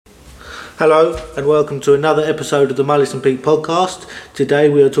Hello and welcome to another episode of the Mullis and Peak podcast. Today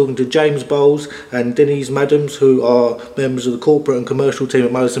we are talking to James Bowles and Denise Madams, who are members of the corporate and commercial team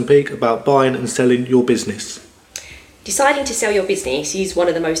at Mullis and Peak, about buying and selling your business. Deciding to sell your business is one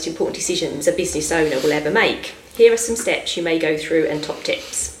of the most important decisions a business owner will ever make. Here are some steps you may go through and top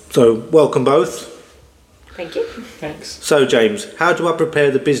tips. So welcome both. Thank you. Thanks. So James, how do I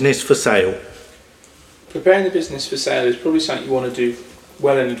prepare the business for sale? Preparing the business for sale is probably something you want to do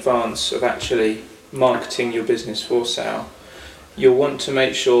well in advance of actually marketing your business for sale. You'll want to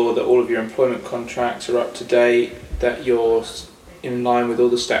make sure that all of your employment contracts are up to date, that you're in line with all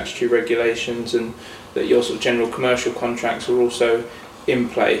the statutory regulations, and that your sort of general commercial contracts are also in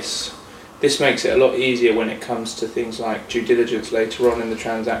place. This makes it a lot easier when it comes to things like due diligence later on in the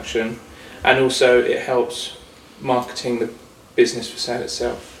transaction, and also it helps marketing the business for sale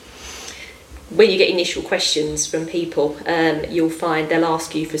itself. When you get initial questions from people, you'll find they'll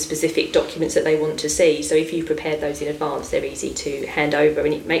ask you for specific documents that they want to see. So if you've prepared those in advance, they're easy to hand over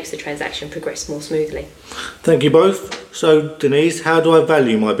and it makes the transaction progress more smoothly. Thank you both. So Denise, how do I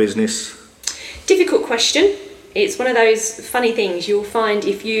value my business? Difficult question. It's one of those funny things. You'll find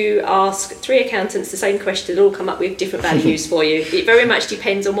if you ask 3 accountants the same question, they'll all come up with different values for you. It very much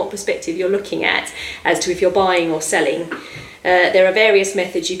depends on what perspective you're looking at as to if you're buying or selling. There are various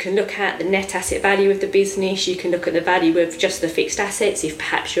methods you can look at: the net asset value of the business, you can look at the value of just the fixed assets if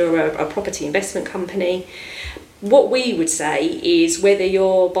perhaps you're a property investment company. What we would say is whether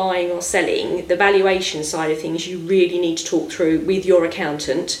you're buying or selling, the valuation side of things you really need to talk through with your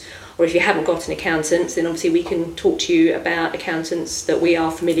accountant, or if you haven't got an accountant, then obviously we can talk to you about accountants that we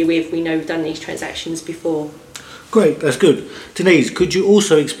are familiar with. We know we've done these transactions before. Great, that's good. Denise, could you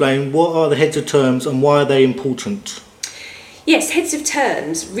also explain what are the heads of terms and why are they important? Yes, heads of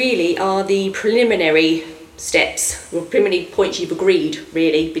terms really are the preliminary steps, or preliminary points you've agreed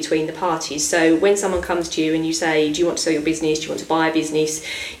really between the parties. So when someone comes to you and you say, do you want to sell your business, do you want to buy a business,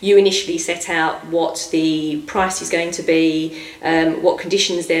 you initially set out what the price is going to be, what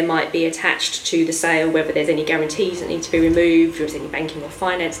conditions there might be attached to the sale, whether there's any guarantees that need to be removed, if there's any banking or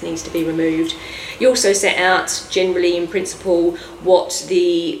finance needs to be removed. You also set out generally in principle what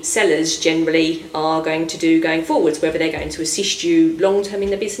the sellers generally are going to do going forwards, whether they're going to assist you long term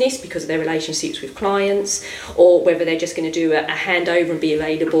in the business because of their relationships with clients, or whether they're just going to do a handover and be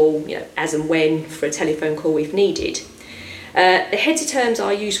available, as and when for a telephone call if needed. The heads of terms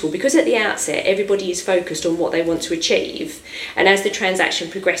are useful because at the outset everybody is focused on what they want to achieve, and as the transaction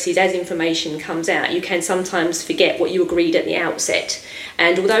progresses, as information comes out, you can sometimes forget what you agreed at the outset.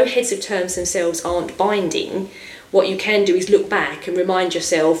 And although heads of terms themselves aren't binding, what you can do is look back and remind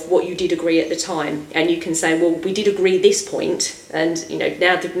yourself what you did agree at the time, and you can say, well, we did agree this point, and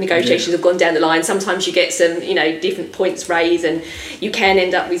now the negotiations have gone down the line. Sometimes you get some different points raised and you can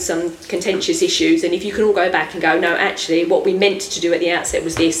end up with some contentious issues, and if you can all go back and go, no, actually what we meant to do at the outset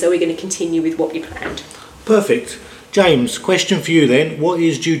was this, so we're going to continue with what we planned. Perfect. James, question for you then, what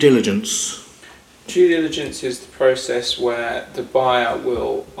is due diligence? Due diligence is the process where the buyer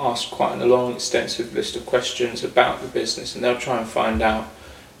will ask quite a long, extensive list of questions about the business, and they'll try and find out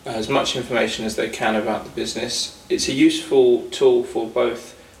as much information as they can about the business. It's a useful tool for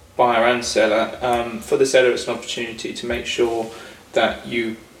both buyer and seller. For the seller, it's an opportunity to make sure that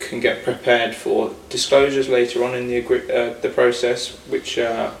you can get prepared for disclosures later on in the process, which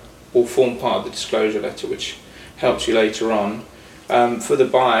will form part of the disclosure letter, which helps you later on. For the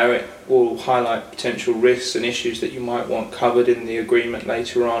buyer, it will highlight potential risks and issues that you might want covered in the agreement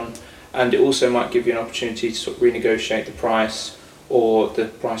later on, and it also might give you an opportunity to sort of renegotiate the price or the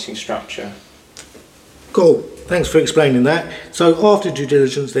pricing structure. Cool, thanks for explaining that. So after due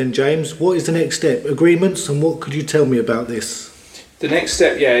diligence then, James, what is the next step? Agreements, and what could you tell me about this? The next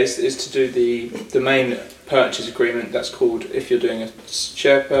step, is to do the main purchase agreement. That's called, if you're doing a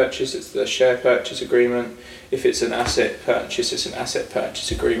share purchase, it's the share purchase agreement. If it's an asset purchase, it's an asset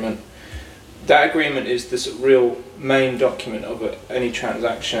purchase agreement. That agreement is the sort of real main document of any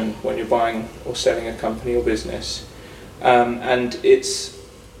transaction when you're buying or selling a company or business. And its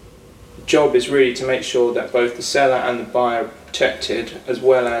job is really to make sure that both the seller and the buyer are protected, as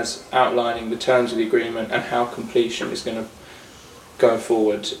well as outlining the terms of the agreement and how completion is going to go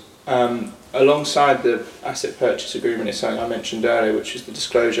forward. Alongside the asset purchase agreement is something I mentioned earlier, which is the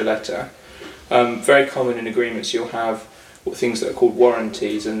disclosure letter. Very common in agreements, you'll have things that are called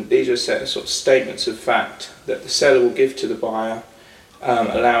warranties, and these are a set of sort of statements of fact that the seller will give to the buyer,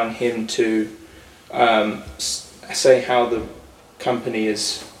 allowing him to say how the company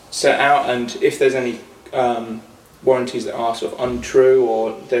is set out, and if there's any warranties that are sort of untrue,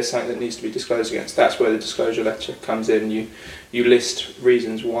 or there's something that needs to be disclosed against, that's where the disclosure letter comes in. You list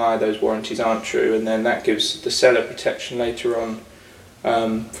reasons why those warranties aren't true, and then that gives the seller protection later on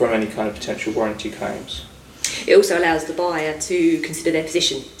from any kind of potential warranty claims. It also allows the buyer to consider their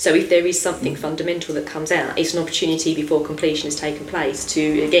position. So if there is something fundamental that comes out, it's an opportunity before completion has taken place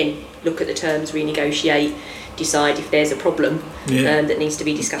to, again, look at the terms, renegotiate, decide if there's a problem that needs to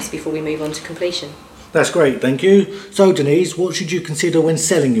be discussed before we move on to completion. That's great, thank you. So Denise, what should you consider when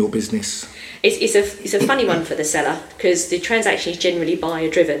selling your business? It's a funny one for the seller, because the transaction is generally buyer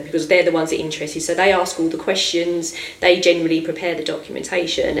driven, because they're the ones that are interested. So they ask all the questions, they generally prepare the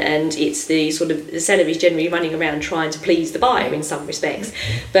documentation, and it's the seller is generally running around trying to please the buyer in some respects.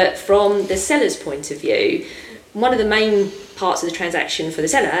 But from the seller's point of view, one of the main parts of the transaction for the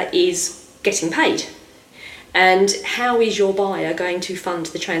seller is getting paid. And how is your buyer going to fund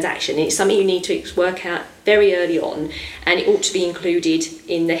the transaction? It's something you need to work out very early on, and it ought to be included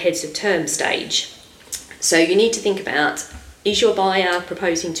in the heads of terms stage. So you need to think about, is your buyer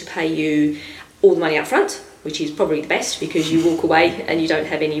proposing to pay you all the money up front, which is probably the best because you walk away and you don't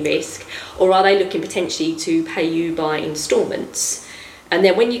have any risk, or are they looking potentially to pay you by instalments? And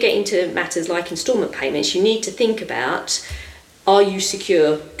then when you get into matters like instalment payments, you need to think about, are you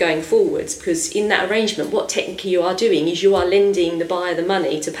secure going forwards? Because in that arrangement, what technically you are doing is you are lending the buyer the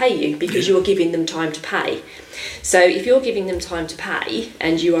money to pay you, because you are giving them time to pay. So if you're giving them time to pay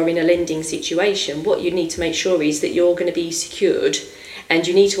and you are in a lending situation, what you need to make sure is that you're going to be secured, and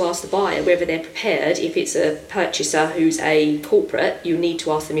you need to ask the buyer whether they're prepared. If it's a purchaser who's a corporate, you need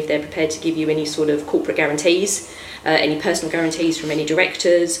to ask them if they're prepared to give you any sort of corporate guarantees, any personal guarantees from any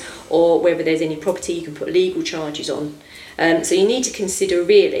directors, or whether there's any property you can put legal charges on. So you need to consider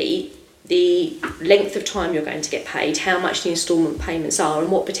really the length of time you're going to get paid, how much the instalment payments are,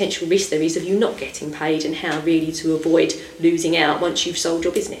 and what potential risk there is of you not getting paid, and how really to avoid losing out once you've sold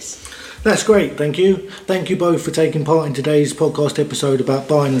your business. That's great, thank you. Thank you both for taking part in today's podcast episode about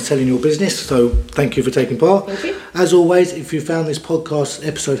buying and selling your business. So thank you for taking part. Thank you. As always, if you found this podcast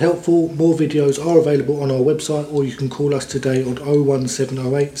episode helpful, more videos are available on our website, or you can call us today on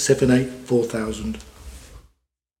 01708 78 4000.